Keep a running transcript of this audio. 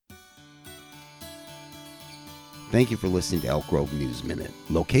Thank you for listening to Elk Grove News Minute.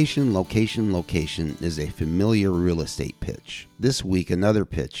 Location, location, location is a familiar real estate pitch. This week, another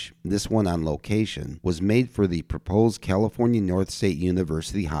pitch, this one on location, was made for the proposed California North State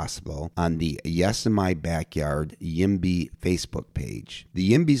University Hospital on the Yes in My Backyard YIMBY Facebook page. The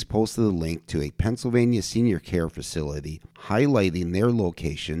YIMBYs posted a link to a Pennsylvania senior care facility highlighting their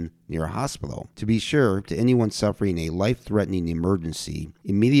location near a hospital. To be sure, to anyone suffering a life-threatening emergency,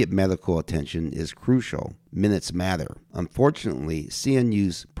 immediate medical attention is crucial. Minutes matter. Unfortunately,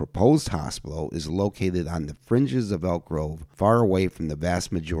 CNU's proposed hospital is located on the fringes of Elk Grove, far away from the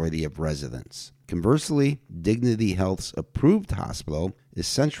vast majority of residents. Conversely, Dignity Health's approved hospital is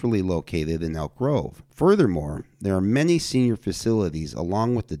centrally located in Elk Grove. Furthermore, there are many senior facilities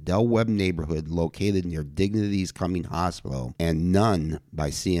along with the Del Webb neighborhood located near Dignity's coming hospital and none by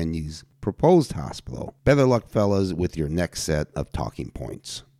CNU's proposed hospital. Better luck, fellas, with your next set of talking points.